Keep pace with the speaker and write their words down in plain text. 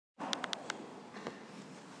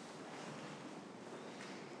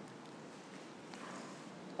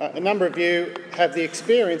A number of you have the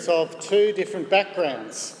experience of two different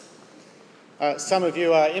backgrounds. Some of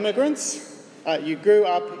you are immigrants. You grew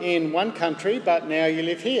up in one country, but now you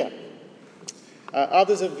live here.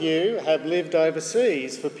 Others of you have lived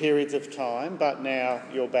overseas for periods of time, but now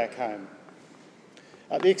you're back home.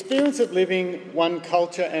 The experience of living one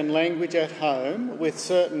culture and language at home with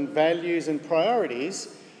certain values and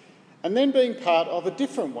priorities, and then being part of a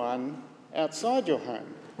different one outside your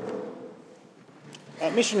home.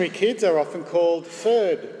 Missionary kids are often called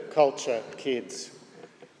third culture kids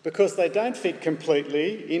because they don't fit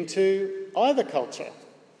completely into either culture,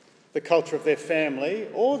 the culture of their family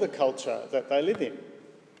or the culture that they live in.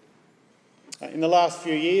 In the last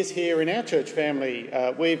few years here in our church family,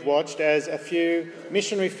 we've watched as a few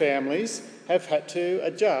missionary families have had to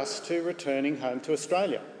adjust to returning home to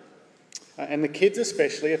Australia. And the kids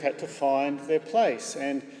especially have had to find their place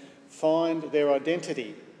and find their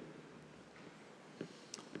identity.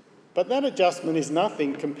 But that adjustment is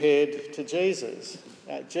nothing compared to Jesus.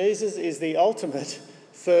 Jesus is the ultimate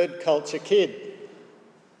third culture kid.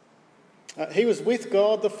 He was with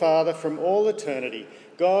God the Father from all eternity.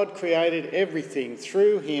 God created everything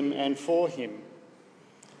through him and for him.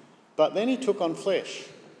 But then he took on flesh,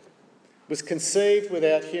 was conceived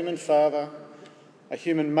without human father, a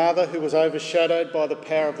human mother who was overshadowed by the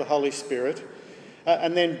power of the Holy Spirit,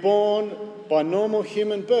 and then born by normal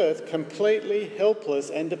human birth, completely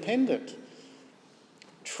helpless and dependent.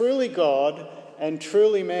 Truly God and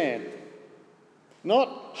truly man.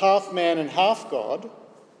 Not half man and half God.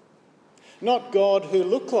 Not God who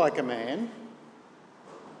looked like a man,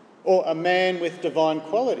 or a man with divine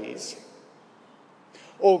qualities,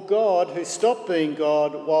 or God who stopped being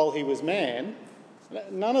God while he was man.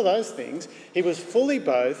 None of those things. He was fully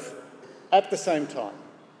both at the same time.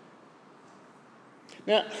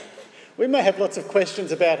 Now, we may have lots of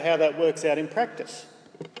questions about how that works out in practice.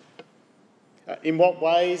 In what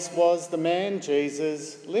ways was the man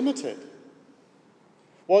Jesus limited?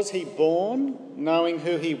 Was he born knowing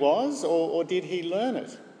who he was, or did he learn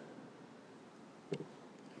it?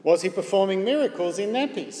 Was he performing miracles in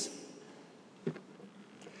nappies?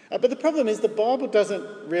 But the problem is the Bible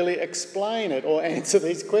doesn't really explain it or answer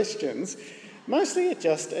these questions. Mostly it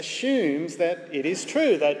just assumes that it is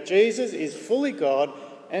true, that Jesus is fully God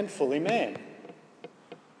and fully man.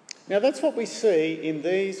 Now that's what we see in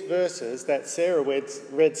these verses that Sarah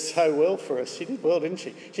read so well for us. She did well, didn't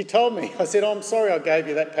she? She told me, I said, I'm sorry I gave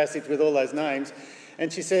you that passage with all those names.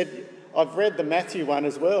 And she said, I've read the Matthew one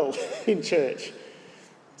as well in church.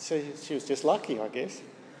 So she was just lucky, I guess.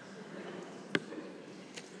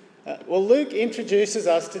 Well, Luke introduces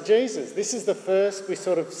us to Jesus. This is the first we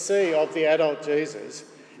sort of see of the adult Jesus.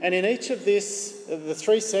 And in each of the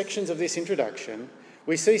three sections of this introduction,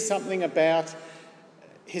 we see something about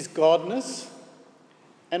his godness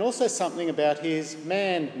and also something about his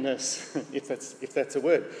manness, if that's a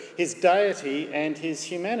word, his deity and his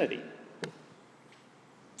humanity.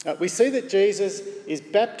 We see that Jesus is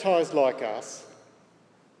baptised like us,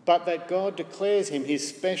 but that God declares him his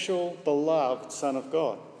special, beloved Son of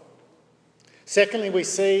God. Secondly, we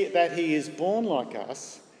see that he is born like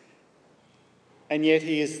us, and yet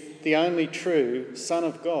he is the only true Son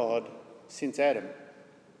of God since Adam.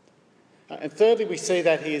 And thirdly, we see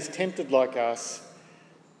that he is tempted like us,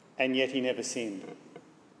 and yet he never sinned.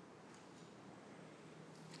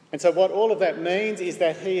 And so what all of that means is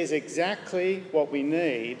that he is exactly what we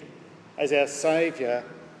need as our Saviour,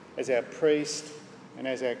 as our priest, and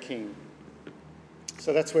as our King.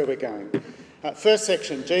 So that's where we're going. First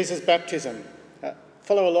section, Jesus' baptism.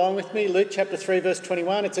 Follow along with me, Luke chapter 3, verse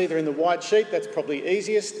 21. It's either in the white sheet, that's probably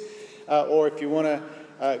easiest, or if you want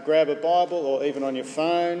to grab a Bible or even on your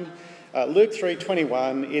phone. Luke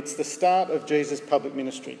 3:21, it's the start of Jesus' public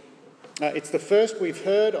ministry. It's the first we've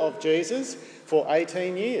heard of Jesus for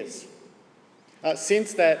 18 years,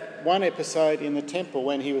 since that one episode in the temple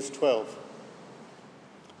when he was 12.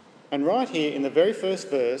 And right here in the very first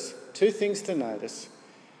verse, two things to notice.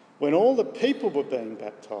 When all the people were being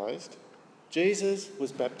baptised, Jesus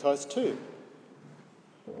was baptised too.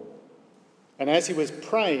 And as he was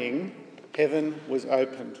praying, heaven was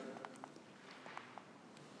opened.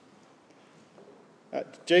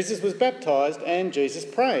 Jesus was baptised and Jesus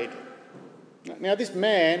prayed. Now this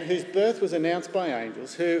man whose birth was announced by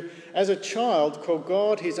angels, who as a child called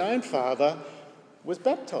God his own Father, was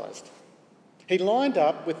baptised. He lined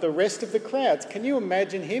up with the rest of the crowds. Can you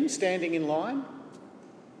imagine him standing in line?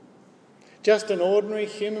 Just an ordinary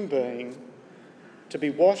human being to be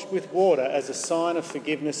washed with water as a sign of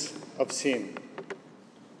forgiveness of sin.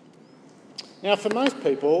 Now for most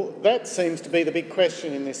people, that seems to be the big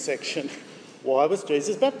question in this section. Why was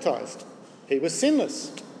Jesus baptised? He was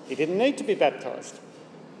sinless. He didn't need to be baptised.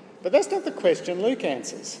 But that's not the question Luke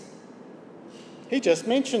answers. He just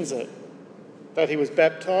mentions it, that he was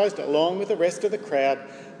baptised along with the rest of the crowd,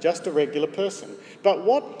 just a regular person. But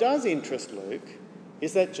what does interest Luke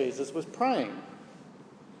is that Jesus was praying.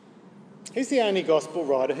 He's the only gospel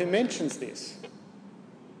writer who mentions this.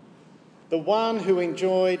 The one who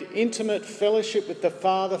enjoyed intimate fellowship with the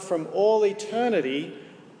Father from all eternity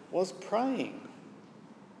was praying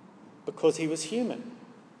because he was human.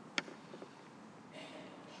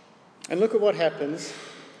 And look at what happens.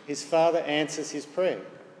 His Father answers his prayer.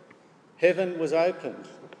 Heaven was opened.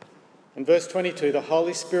 In verse 22, the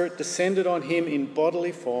Holy Spirit descended on him in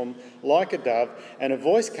bodily form like a dove, and a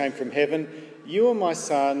voice came from heaven, "You are my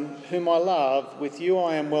Son, whom I love. With you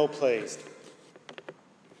I am well pleased."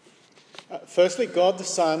 Firstly, God the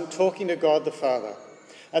Son talking to God the Father,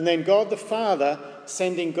 and then God the Father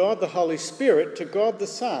sending God the Holy Spirit to God the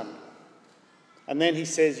Son. And then he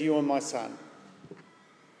says, "You are my Son."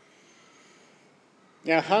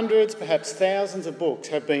 Now, hundreds, perhaps thousands of books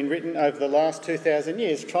have been written over the last 2,000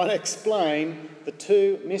 years trying to explain the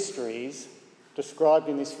two mysteries described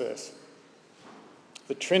in this verse.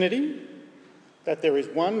 The Trinity, that there is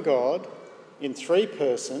one God in three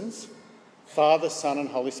persons, Father, Son and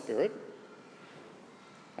Holy Spirit.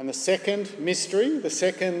 And the second mystery, the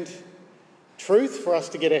second truth for us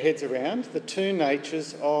to get our heads around, the two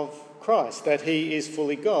natures of Christ, that he is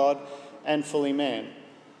fully God and fully man.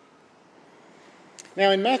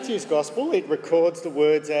 Now, in Matthew's Gospel, it records the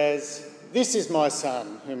words as, "This is my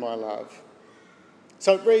Son, whom I love."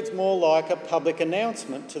 So it reads more like a public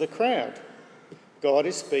announcement to the crowd. God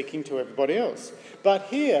is speaking to everybody else. But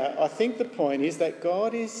here, I think the point is that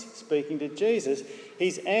God is speaking to Jesus.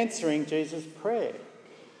 He's answering Jesus' prayer.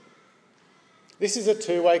 This is a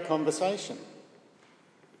two-way conversation.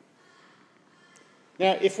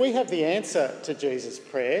 Now, if we have the answer to Jesus'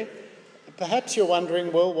 prayer, perhaps you're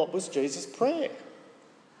wondering, well, what was Jesus' prayer?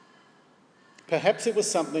 Perhaps it was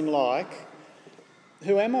something like,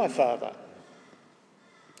 "Who am I, Father?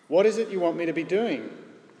 What is it you want me to be doing?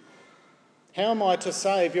 How am I to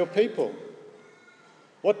save your people?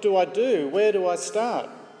 What do I do? Where do I start?"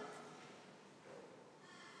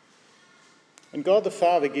 And God the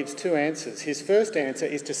Father gives two answers. His first answer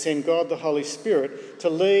is to send God the Holy Spirit to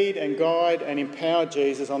lead and guide and empower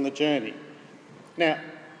Jesus on the journey. Now,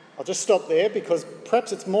 I'll just stop there because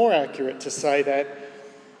perhaps it's more accurate to say that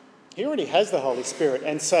he already has the Holy Spirit,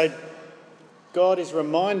 and so God is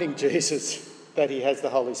reminding Jesus that he has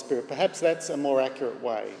the Holy Spirit. Perhaps that's a more accurate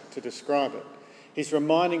way to describe it. He's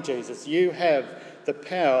reminding Jesus, "You have the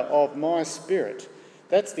power of my Spirit."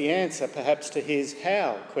 That's the answer perhaps to his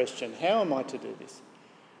how question. How am I to do this?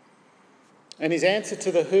 And his answer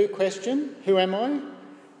to the who question, "Who am I?"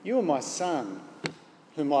 "You are my Son,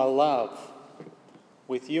 whom I love.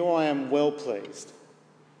 With you I am well pleased."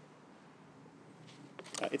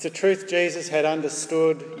 It's a truth Jesus had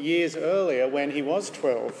understood years earlier when he was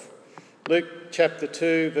 12. Luke chapter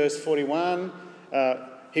 2, verse 41,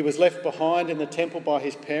 he was left behind in the temple by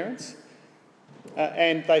his parents,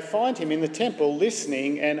 and they find him in the temple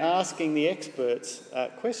listening and asking the experts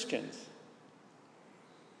questions.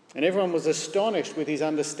 And everyone was astonished with his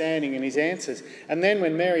understanding and his answers. And then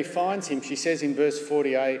when Mary finds him, she says in verse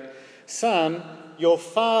 48, "Son, your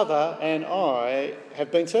father and I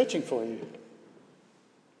have been searching for you."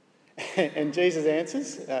 And Jesus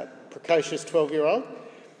answers, precocious 12-year-old,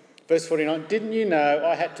 verse 49, "Didn't you know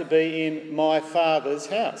I had to be in my Father's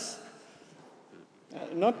house?"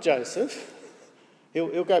 Not Joseph.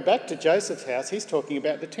 He'll go back to Joseph's house. He's talking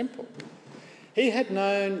about the temple. He had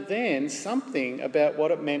known then something about what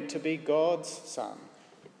it meant to be God's son,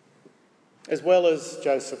 as well as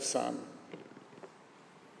Joseph's son.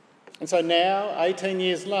 And so now, 18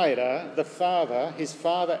 years later, his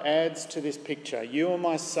father adds to this picture, "You are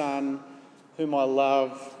my Son, whom I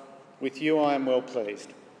love. With you I am well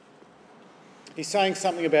pleased." He's saying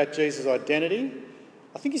something about Jesus' identity.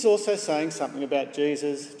 I think he's also saying something about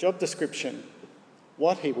Jesus' job description,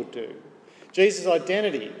 what he would do. Jesus'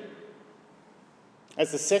 identity.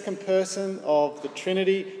 As the second person of the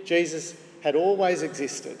Trinity, Jesus had always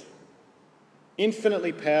existed.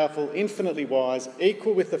 Infinitely powerful, infinitely wise,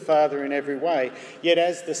 equal with the Father in every way. Yet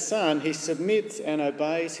as the Son, he submits and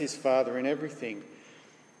obeys his Father in everything.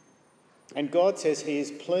 And God says he is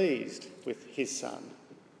pleased with his Son.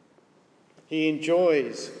 He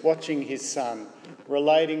enjoys watching his Son,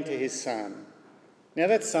 relating to his Son. Now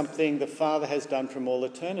that's something the Father has done from all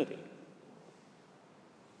eternity.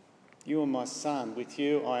 "You are my Son, with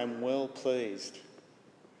you I am well pleased."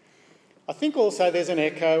 I think also there's an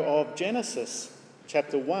echo of Genesis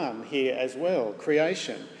chapter 1 here as well,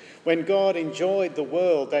 creation. when God enjoyed the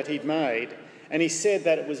world that he'd made and he said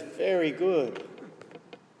that it was very good.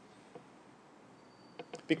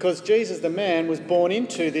 Because Jesus, the man, was born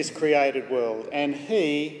into this created world and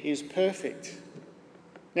he is perfect.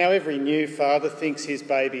 Now, every new father thinks his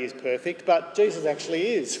baby is perfect, but Jesus actually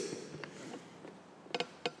is.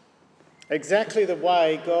 Exactly the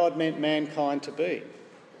way God meant mankind to be.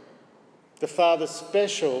 The Father's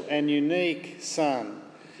special and unique Son,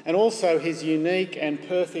 and also his unique and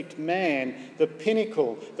perfect man, the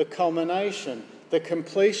pinnacle, the culmination, the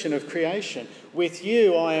completion of creation. With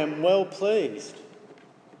you I am well pleased.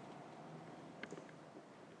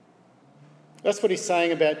 That's what he's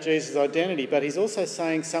saying about Jesus' identity, but he's also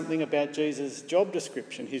saying something about Jesus' job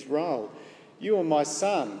description, his role. You are my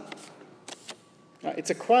son.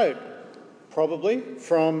 It's a quote, probably,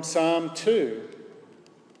 from Psalm 2,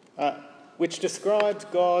 which describes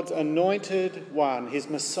God's anointed one, his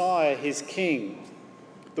Messiah, his King,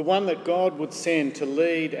 the one that God would send to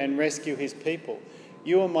lead and rescue his people.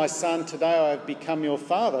 You are my son, today I have become your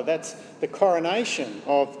father. That's the coronation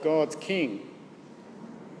of God's King.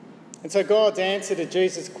 And so God's answer to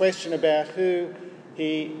Jesus' question about who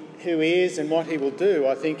he is and what he will do,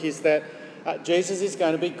 I think, is that Jesus is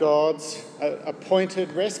going to be God's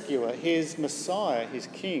appointed rescuer, his Messiah, his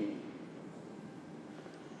King.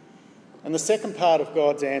 And the second part of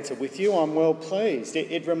God's answer, with you I'm well pleased,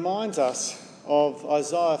 it reminds us of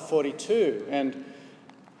Isaiah 42. And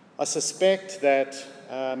I suspect that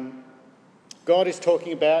God is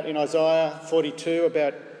talking about, in Isaiah 42,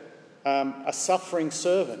 about a suffering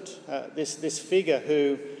servant, this figure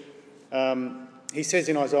who, he says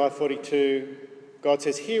in Isaiah 42, God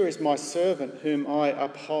says, "Here is my servant whom I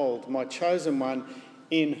uphold, my chosen one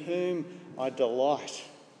in whom I delight.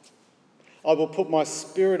 I will put my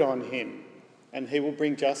spirit on him and he will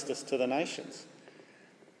bring justice to the nations."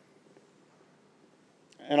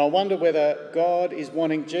 And I wonder whether God is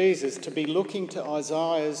wanting Jesus to be looking to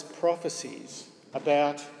Isaiah's prophecies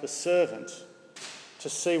about the servant to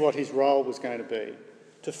see what his role was going to be,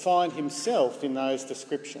 to find himself in those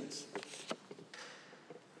descriptions.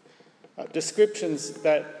 Descriptions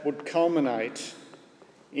that would culminate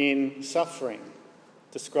in suffering,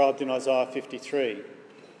 described in Isaiah 53.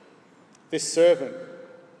 This servant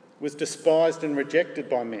was despised and rejected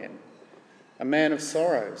by men, a man of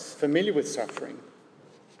sorrows, familiar with suffering.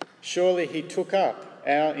 Surely he took up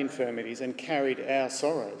our infirmities and carried our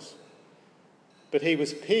sorrows. But he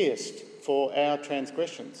was pierced for our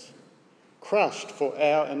transgressions, crushed for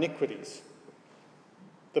our iniquities.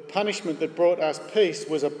 The punishment that brought us peace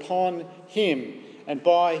was upon him, and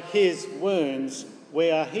by his wounds we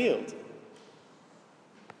are healed.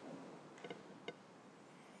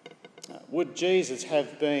 Would Jesus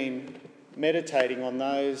have been meditating on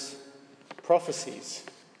those prophecies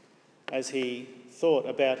as he thought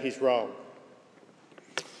about his role?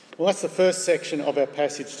 Well, that's the first section of our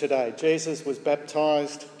passage today. Jesus was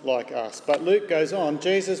baptised like us. But Luke goes on,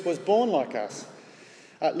 Jesus was born like us.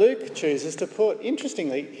 Luke chooses to put,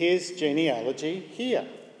 interestingly, his genealogy here.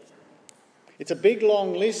 It's a big,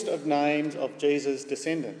 long list of names of Jesus'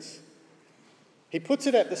 descendants. He puts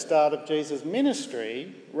it at the start of Jesus'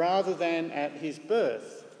 ministry rather than at his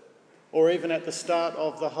birth, or even at the start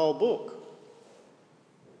of the whole book.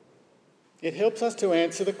 It helps us to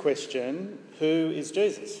answer the question, who is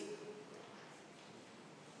Jesus?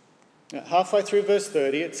 Now, halfway through verse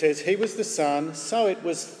 30, it says, "He was the son, so it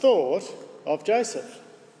was thought, of Joseph."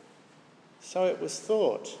 So it was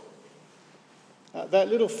thought. That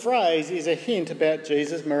little phrase is a hint about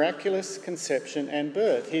Jesus' miraculous conception and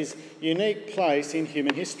birth, his unique place in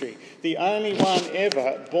human history, the only one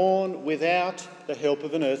ever born without the help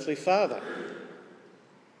of an earthly father.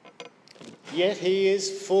 Yet he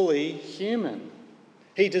is fully human.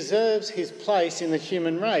 He deserves his place in the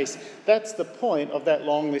human race. That's the point of that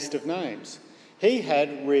long list of names. He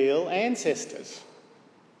had real ancestors,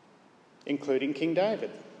 including King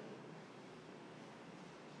David.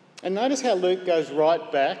 And notice how Luke goes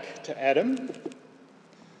right back to Adam.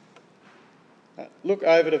 Look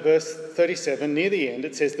over to verse 37, near the end.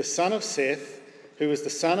 It says, "The son of Seth, who was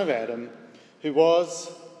the son of Adam, who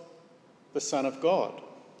was the son of God."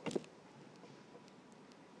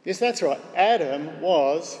 Yes, that's right. Adam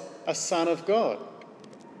was a son of God,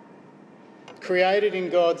 created in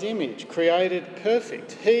God's image, created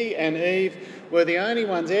perfect. He and Eve were the only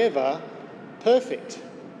ones ever perfect,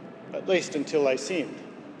 at least until they sinned.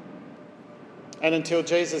 And until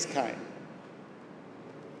Jesus came.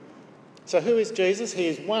 So who is Jesus? He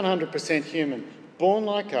is 100% human, born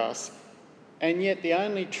like us, and yet the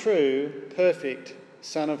only true, perfect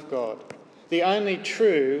Son of God, the only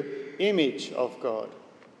true image of God.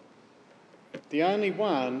 the only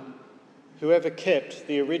one who ever kept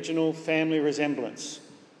the original family resemblance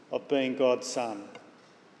of being God's son.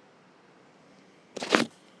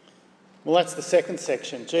 Well, that's the second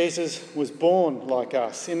section. Jesus was born like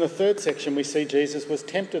us. In the third section, we see Jesus was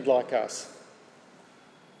tempted like us.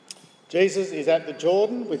 Jesus is at the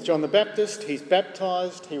Jordan with John the Baptist. He's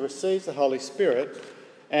baptised, he receives the Holy Spirit,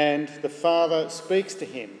 and the Father speaks to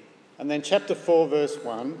him. And then chapter 4, verse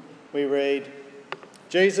 1, we read,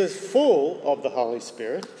 Jesus, full of the Holy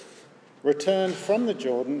Spirit, returned from the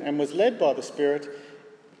Jordan and was led by the Spirit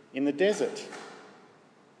in the desert,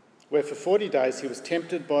 where for 40 days he was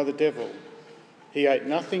tempted by the devil. He ate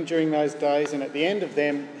nothing during those days, and at the end of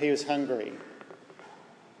them he was hungry.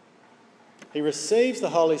 He receives the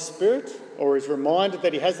Holy Spirit, or is reminded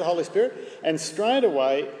that he has the Holy Spirit, and straight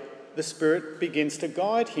away the Spirit begins to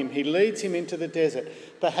guide him. He leads him into the desert,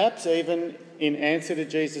 perhaps even in answer to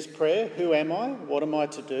Jesus' prayer, who am I? What am I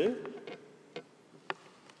to do?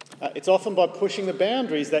 It's often by pushing the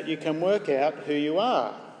boundaries that you can work out who you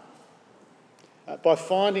are. By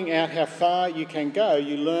finding out how far you can go,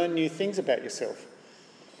 you learn new things about yourself.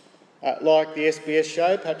 Like the SBS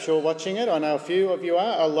show, perhaps you're watching it, I know a few of you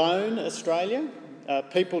are, Alone Australia.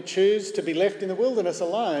 People choose to be left in the wilderness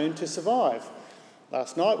alone to survive.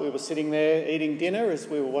 Last night we were sitting there eating dinner as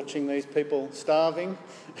we were watching these people starving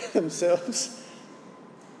themselves.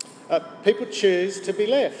 People choose to be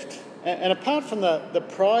left. And apart from the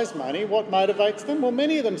prize money, what motivates them? Well,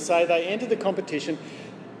 many of them say they entered the competition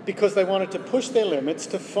because they wanted to push their limits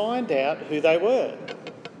to find out who they were.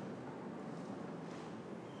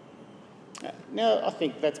 Now, I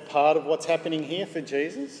think that's part of what's happening here for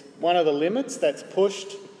Jesus. One of the limits that's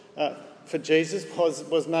pushed for Jesus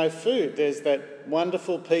was no food. There's that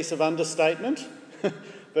wonderful piece of understatement,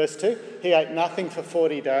 verse 2. He ate nothing for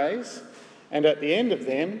 40 days, and at the end of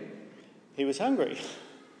them, he was hungry.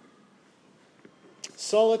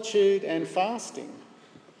 Solitude and fasting.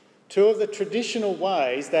 Two of the traditional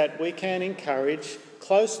ways that we can encourage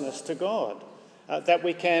closeness to God, that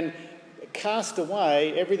we can cast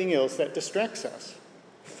away everything else that distracts us,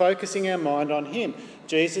 focusing our mind on him.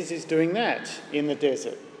 Jesus is doing that in the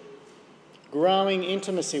desert, growing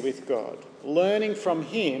intimacy with God, learning from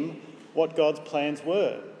him what God's plans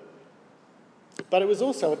were. But it was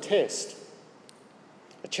also a test,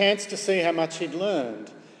 a chance to see how much he'd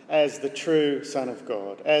learned as the true Son of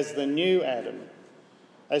God, as the new Adam,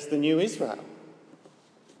 as the new Israel.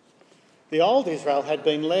 The old Israel had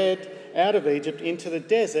been led out of Egypt into the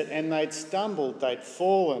desert, and they'd stumbled, they'd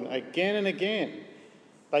fallen again and again.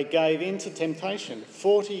 They gave in to temptation,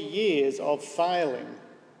 40 years of failing.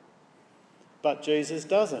 But Jesus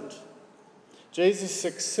doesn't. Jesus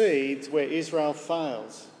succeeds where Israel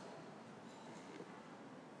fails.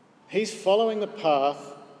 He's following the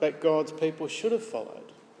path that God's people should have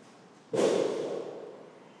followed.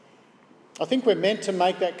 I think we're meant to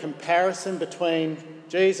make that comparison between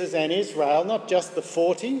Jesus and Israel, not just the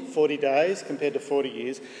 40 days compared to 40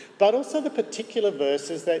 years, but also the particular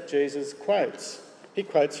verses that Jesus quotes. He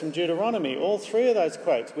quotes from Deuteronomy, all three of those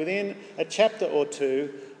quotes within a chapter or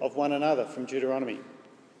two of one another from Deuteronomy.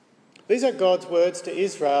 These are God's words to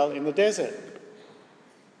Israel in the desert.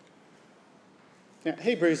 Now,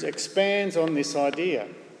 Hebrews expands on this idea.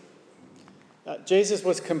 Jesus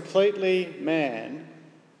was completely man,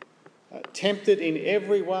 tempted in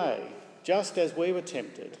every way, just as we were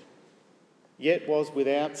tempted, yet was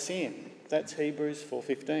without sin. That's Hebrews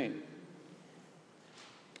 4:15.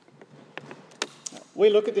 We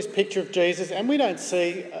look at this picture of Jesus and we don't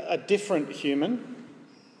see a different human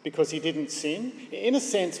because he didn't sin. In a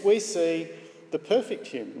sense, we see the perfect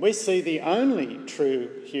human. We see the only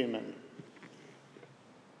true human.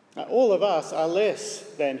 All of us are less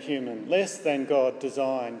than human, less than God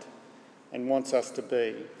designed and wants us to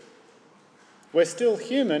be. We're still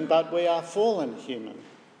human, but we are fallen human.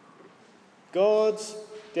 God's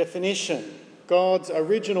definition, God's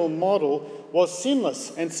original model was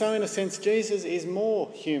sinless, and so in a sense Jesus is more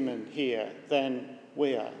human here than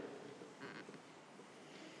we are.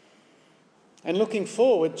 And looking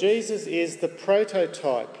forward, Jesus is the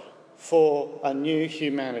prototype for a new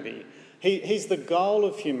humanity. He's the goal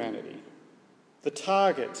of humanity, the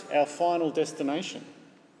target, our final destination.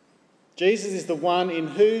 Jesus is the one in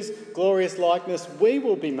whose glorious likeness we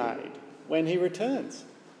will be made when he returns.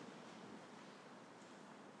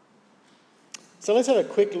 So let's have a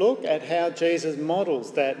quick look at how Jesus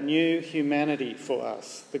models that new humanity for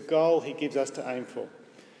us, the goal he gives us to aim for.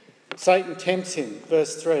 Satan tempts him,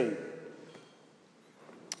 verse 3.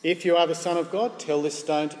 If you are the Son of God, tell this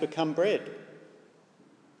stone to become bread.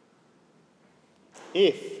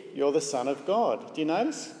 If you're the Son of God. Do you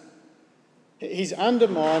notice? He's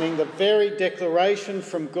undermining the very declaration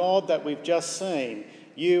from God that we've just seen.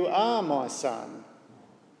 You are my son,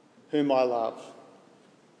 whom I love.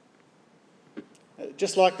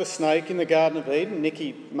 Just like the snake in the Garden of Eden,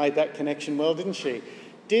 Nikki made that connection well, didn't she?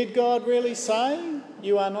 Did God really say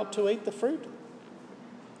you are not to eat the fruit?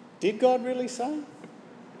 Did God really say?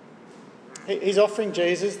 He's offering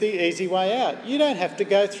Jesus the easy way out. You don't have to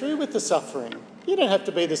go through with the suffering. You don't have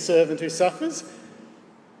to be the servant who suffers.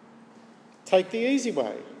 Take the easy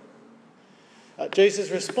way.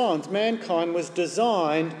 Jesus responds, mankind was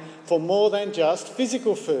designed for more than just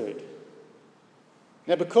physical food.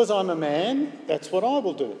 Now, because I'm a man, that's what I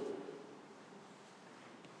will do.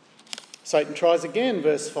 Satan tries again,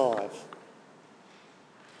 verse 5.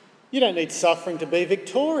 You don't need suffering to be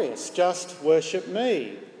victorious, just worship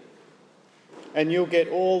me, and you'll get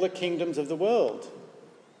all the kingdoms of the world.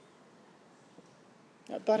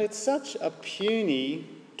 But it's such a puny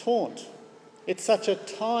taunt. It's such a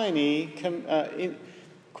tiny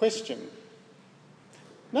question.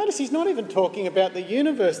 Notice he's not even talking about the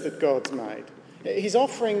universe that God's made. He's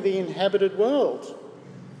offering the inhabited world.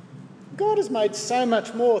 God has made so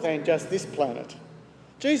much more than just this planet.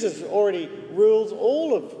 Jesus already rules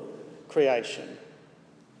all of creation,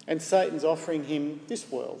 and Satan's offering him this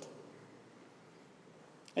world.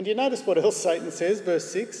 And you notice what else Satan says,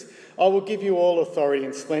 verse 6? I will give you all authority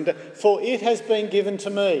and splendour, for it has been given to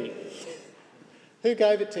me. Who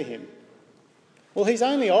gave it to him? Well, he's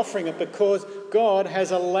only offering it because God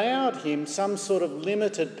has allowed him some sort of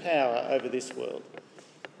limited power over this world.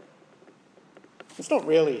 It's not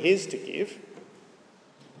really his to give.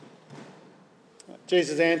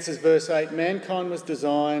 Jesus answers verse 8, mankind was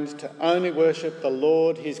designed to only worship the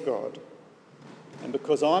Lord his God. And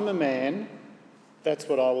because I'm a man, that's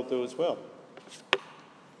what I will do as well.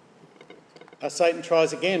 Satan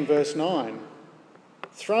tries again, verse 9.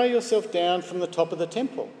 Throw yourself down from the top of the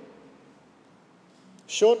temple.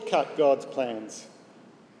 Shortcut God's plans.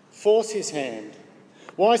 Force his hand.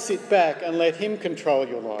 Why sit back and let him control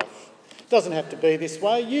your life? It doesn't have to be this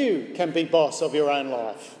way. You can be boss of your own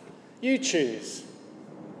life. You choose.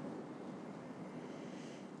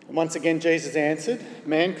 And once again, Jesus answered,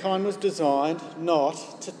 mankind was designed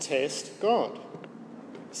not to test God.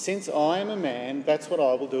 Since I am a man, that's what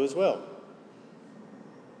I will do as well.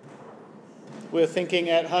 We were thinking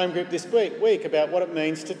at home group this week about what it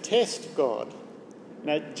means to test God.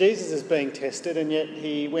 Now, Jesus is being tested, and yet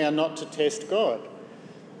we are not to test God.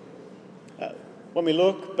 When we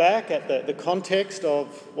look back at the context of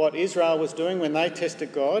what Israel was doing when they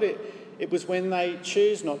tested God, it was when they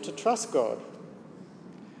choose not to trust God.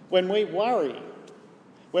 When we worry,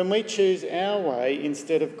 when we choose our way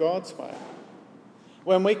instead of God's way,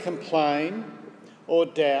 when we complain or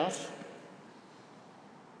doubt,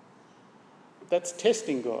 that's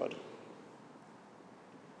testing God.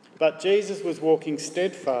 But Jesus was walking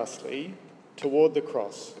steadfastly toward the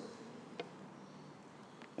cross.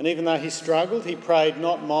 And even though he struggled, he prayed,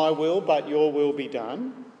 not my will, but your will be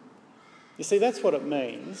done. You see, that's what it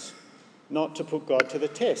means not to put God to the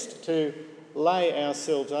test, to lay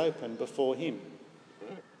ourselves open before him.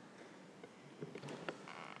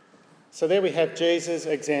 So there we have Jesus'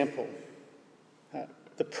 example,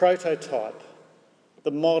 the prototype,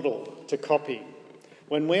 the model to copy.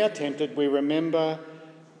 When we are tempted, we remember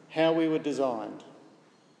how we were designed.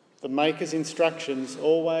 The Maker's instructions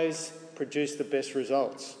always produce the best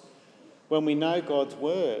results. When we know God's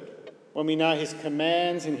word, when we know his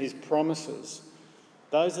commands and his promises,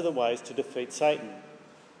 those are the ways to defeat Satan.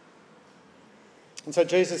 And so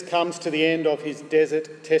Jesus comes to the end of his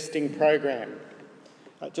desert testing program.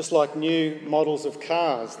 Just like new models of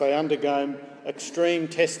cars, they undergo extreme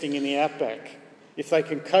testing in the outback. If they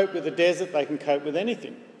can cope with the desert, they can cope with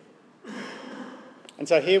anything. And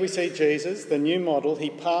so here we see Jesus, the new model.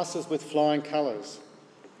 He passes with flying colours.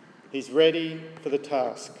 He's ready for the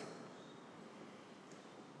task.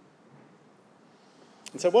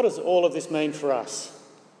 And so what does all of this mean for us?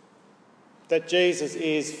 That Jesus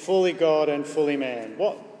is fully God and fully man.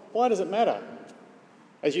 Why does it matter?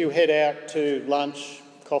 As you head out to lunch,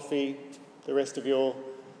 coffee, the rest of your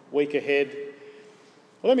week ahead,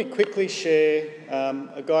 well, let me quickly share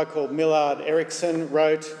a guy called Millard Erickson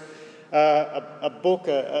wrote a book,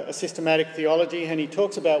 a systematic theology, and he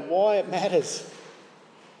talks about why it matters.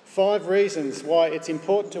 5 reasons why it's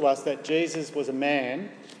important to us that Jesus was a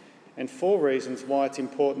man, and 4 reasons why it's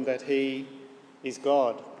important that he is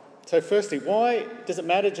God. So firstly, why does it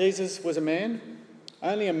matter Jesus was a man?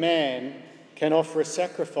 Only a man can offer a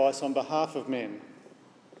sacrifice on behalf of men.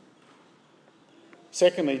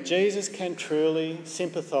 Secondly, Jesus can truly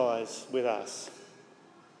sympathise with us.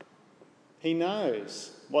 He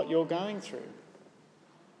knows what you're going through.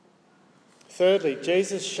 Thirdly,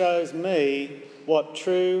 Jesus shows me what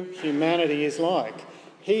true humanity is like.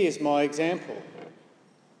 He is my example.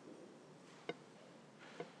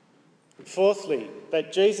 Fourthly,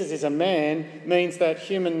 that Jesus is a man means that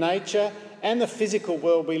human nature and the physical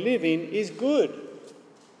world we live in is good.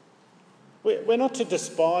 We're not to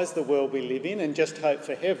despise the world we live in and just hope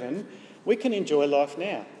for heaven. We can enjoy life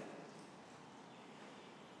now.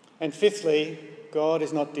 And fifthly, God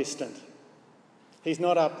is not distant. He's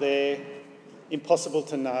not up there, impossible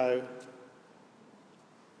to know.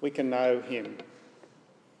 We can know him.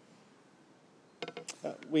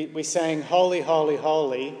 We sang "Holy, Holy,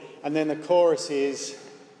 Holy," and then the chorus is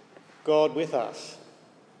 "God with us."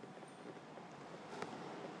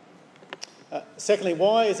 Secondly,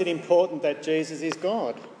 why is it important that Jesus is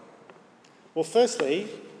God? Well, firstly,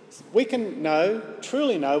 we can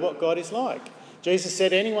truly know what God is like. Jesus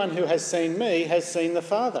said, "Anyone who has seen me has seen the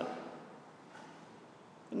Father."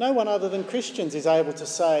 No one other than Christians is able to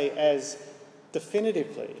say as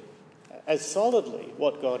definitively, as solidly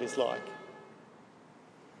what God is like.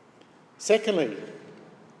 Secondly,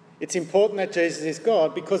 it's important that Jesus is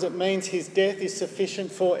God because it means his death is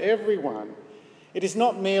sufficient for everyone. It is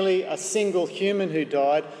not merely a single human who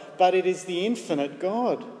died, but it is the infinite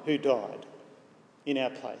God who died in our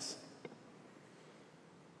place.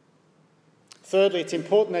 Thirdly, it's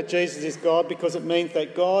important that Jesus is God because it means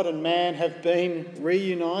that God and man have been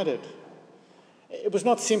reunited. It was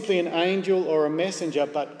not simply an angel or a messenger,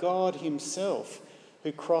 but God himself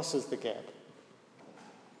who crosses the gap.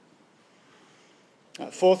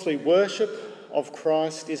 Fourthly, worship of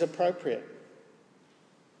Christ is appropriate.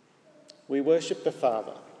 We worship the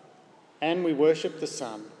Father and we worship the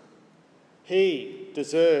Son. He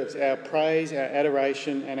deserves our praise, our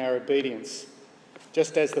adoration and our obedience,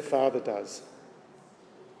 just as the Father does.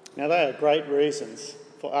 Now, they are great reasons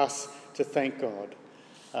for us to thank God.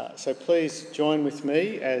 So please join with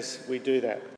me as we do that.